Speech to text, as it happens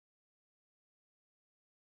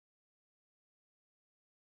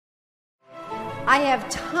I have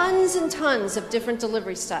tons and tons of different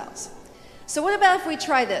delivery styles. So what about if we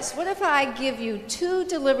try this? What if I give you 2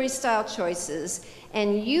 delivery style choices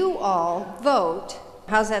and you all vote?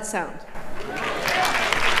 How's that sound?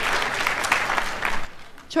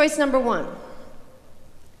 Choice number 1.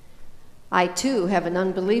 I too have an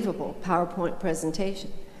unbelievable PowerPoint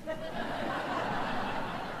presentation.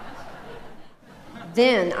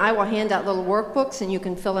 Then I will hand out little workbooks and you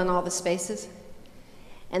can fill in all the spaces.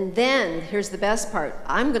 And then, here's the best part,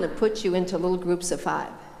 I'm going to put you into little groups of 5.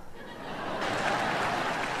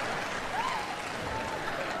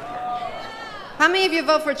 How many of you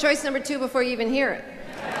vote for choice number 2 before you even hear it?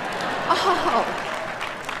 Oh.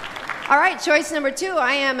 All right, choice number 2,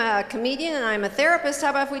 I am a comedian and I'm a therapist.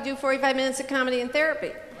 How about if we do 45 minutes of comedy and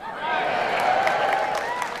therapy?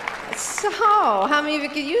 So, how many of you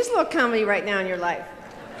could use a little comedy right now in your life?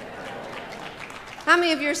 How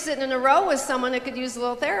many of you are sitting in a row with someone that could use a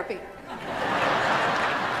little therapy?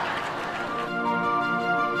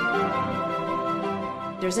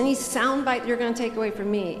 If there's any soundbite you're going to take away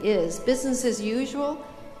from me is business as usual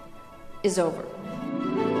is over.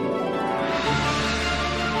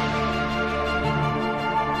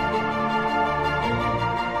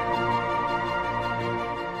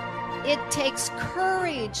 It takes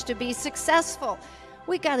courage to be successful.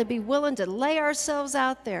 We got to be willing to lay ourselves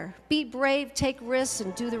out there, be brave, take risks,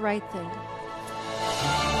 and do the right thing.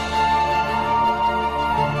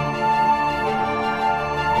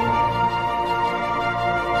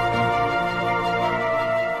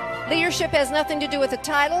 Leadership has nothing to do with a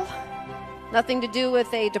title, nothing to do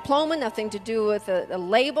with a diploma, nothing to do with a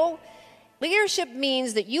label. Leadership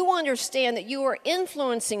means that you understand that you are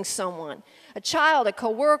influencing someone, a child, a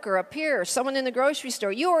coworker, a peer, someone in the grocery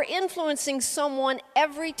store. You are influencing someone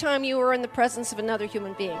every time you are in the presence of another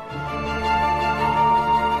human being.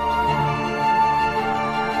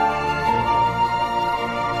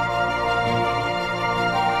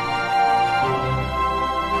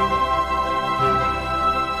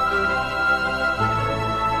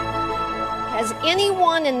 Has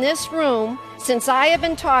anyone in this room, since I have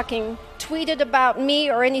been talking, tweeted about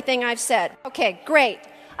me or anything I've said? Okay, great.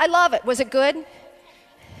 I love it. Was it good?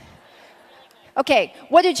 Okay,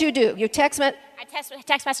 what did you do? You text messaged? I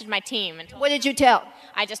text messaged my team. And what did you tell?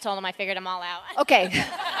 I just told them I figured them all out. Okay.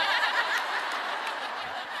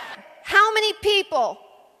 How many people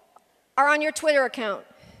are on your Twitter account?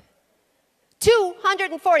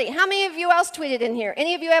 240. How many of you else tweeted in here?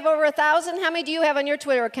 Any of you have over 1,000? How many do you have on your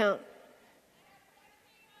Twitter account?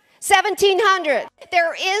 1,700.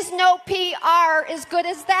 There is no PR as good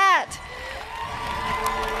as that.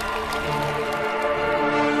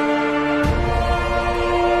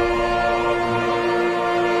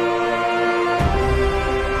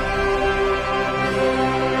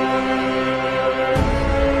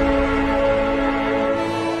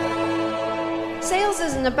 Sales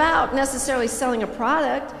isn't about necessarily selling a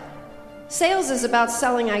product. Sales is about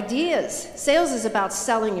selling ideas. Sales is about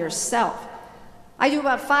selling yourself. I do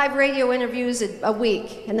about 5 radio interviews a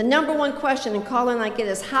week, and the number 1 question and call-in I get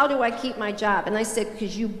is, how do I keep my job? And I say,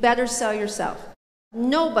 because you better sell yourself.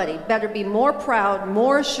 Nobody better be more proud,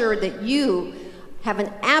 more assured that you have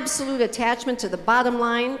an absolute attachment to the bottom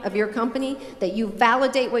line of your company, that you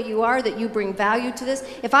validate what you are, that you bring value to this.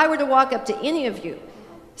 If I were to walk up to any of you,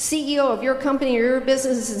 CEO of your company or your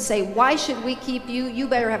business, and say, why should we keep you? You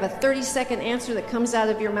better have a 30-second answer that comes out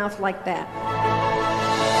of your mouth like that.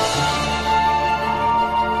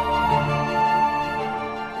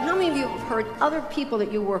 Heard other people that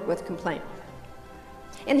you work with complain.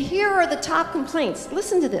 And here are the top complaints.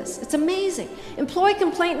 Listen to this. It's amazing. Employee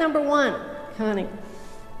complaint number 1. Connie,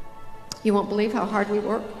 you won't believe how hard we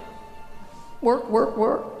work. Work, work,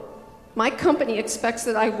 work. My company expects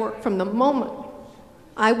that I work from the moment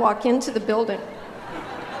I walk into the building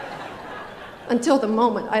until the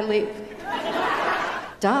moment I leave.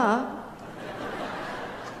 Duh.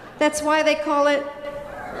 That's why they call it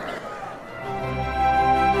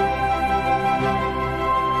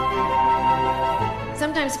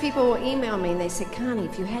Sometimes people will email me and they say, Connie,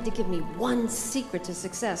 if you had to give me one secret to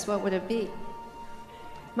success, what would it be?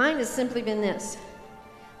 Mine has simply been this.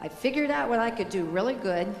 I figured out what I could do really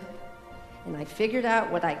good, and I figured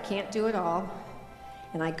out what I can't do at all,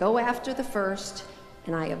 and I go after the first,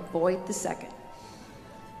 and I avoid the second.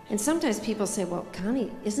 And sometimes people say, well,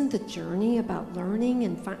 Connie, isn't the journey about learning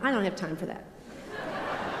and I don't have time for that.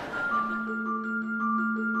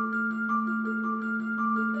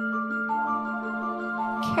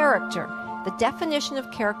 Character. The definition of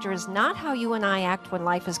character is not how you and I act when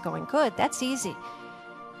life is going good. That's easy.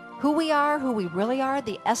 Who we really are,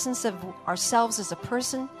 the essence of ourselves as a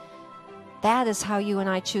person, that is how you and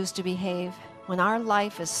I choose to behave when our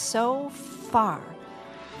life is so far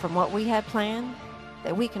from what we had planned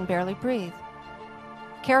that we can barely breathe.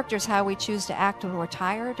 Character is how we choose to act when we're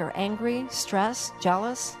tired or angry, stressed,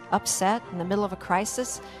 jealous, upset, in the middle of a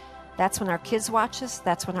crisis. That's when our kids watch us.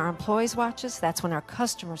 That's when our employees watch us. That's when our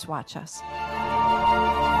customers watch us. How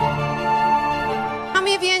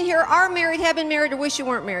many of you in here are married, have been married, or wish you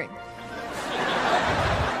weren't married?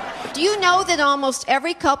 Do you know that almost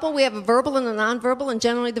every couple, we have a verbal and a nonverbal, and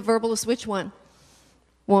generally the verbal is which one?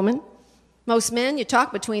 Woman. Most men, you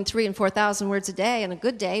talk between 3,000 and 4,000 words a day. On a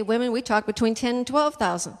good day, women, we talk between 10,000 and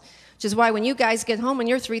 12,000, which is why when you guys get home and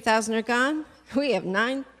your 3,000 are gone, we have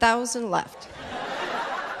 9,000 left.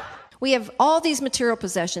 We have all these material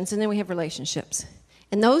possessions, and then we have relationships.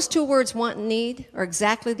 And those two words, want and need, are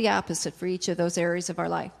exactly the opposite for each of those areas of our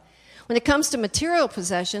life. When it comes to material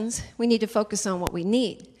possessions, we need to focus on what we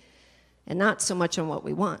need and not so much on what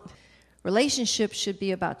we want. Relationships should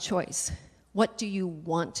be about choice. What do you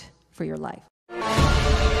want for your life?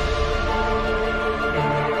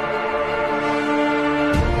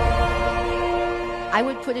 I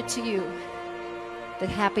would put it to you that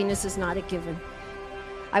happiness is not a given.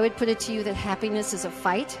 I would put it to you that happiness is a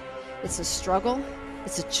fight, it's a struggle,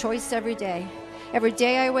 it's a choice every day. Every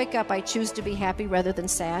day I wake up, I choose to be happy rather than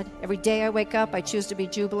sad. Every day I wake up, I choose to be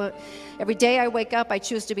jubilant. Every day I wake up, I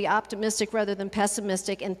choose to be optimistic rather than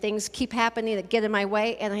pessimistic, and things keep happening that get in my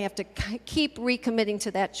way, and I have to keep recommitting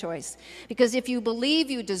to that choice. Because if you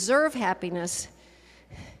believe you deserve happiness,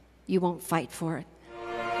 you won't fight for it.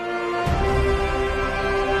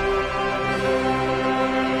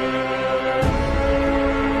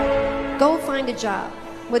 Go find a job.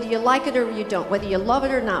 Whether you like it or you don't, whether you love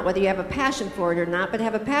it or not, whether you have a passion for it or not, but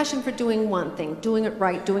have a passion for doing one thing, doing it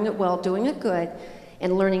right, doing it well, doing it good,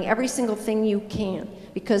 and learning every single thing you can.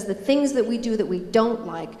 Because the things that we do that we don't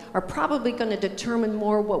like are probably going to determine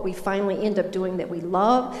more what we finally end up doing that we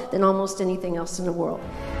love than almost anything else in the world.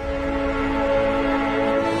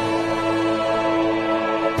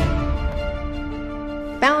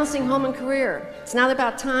 Balancing home and career. It's not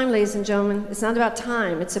about time, ladies and gentlemen. It's not about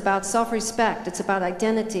time. It's about self-respect. It's about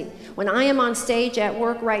identity. When I am on stage at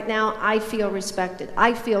work right now, I feel respected.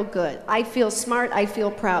 I feel good. I feel smart. I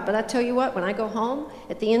feel proud. But I tell you what, when I go home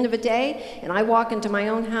at the end of a day and I walk into my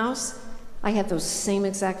own house, I have those same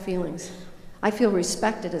exact feelings. I feel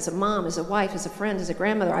respected as a mom, as a wife, as a friend, as a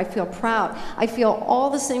grandmother. I feel proud. I feel all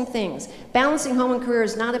the same things. Balancing home and career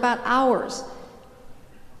is not about hours.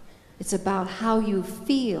 It's about how you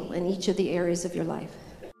feel in each of the areas of your life.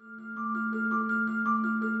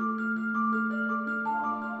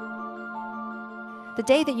 The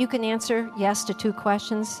day that you can answer yes to 2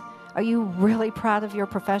 questions, are you really proud of your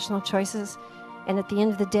professional choices? And at the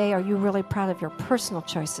end of the day, are you really proud of your personal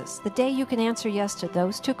choices? The day you can answer yes to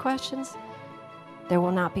those 2 questions, there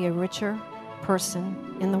will not be a richer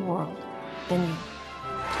person in the world than you.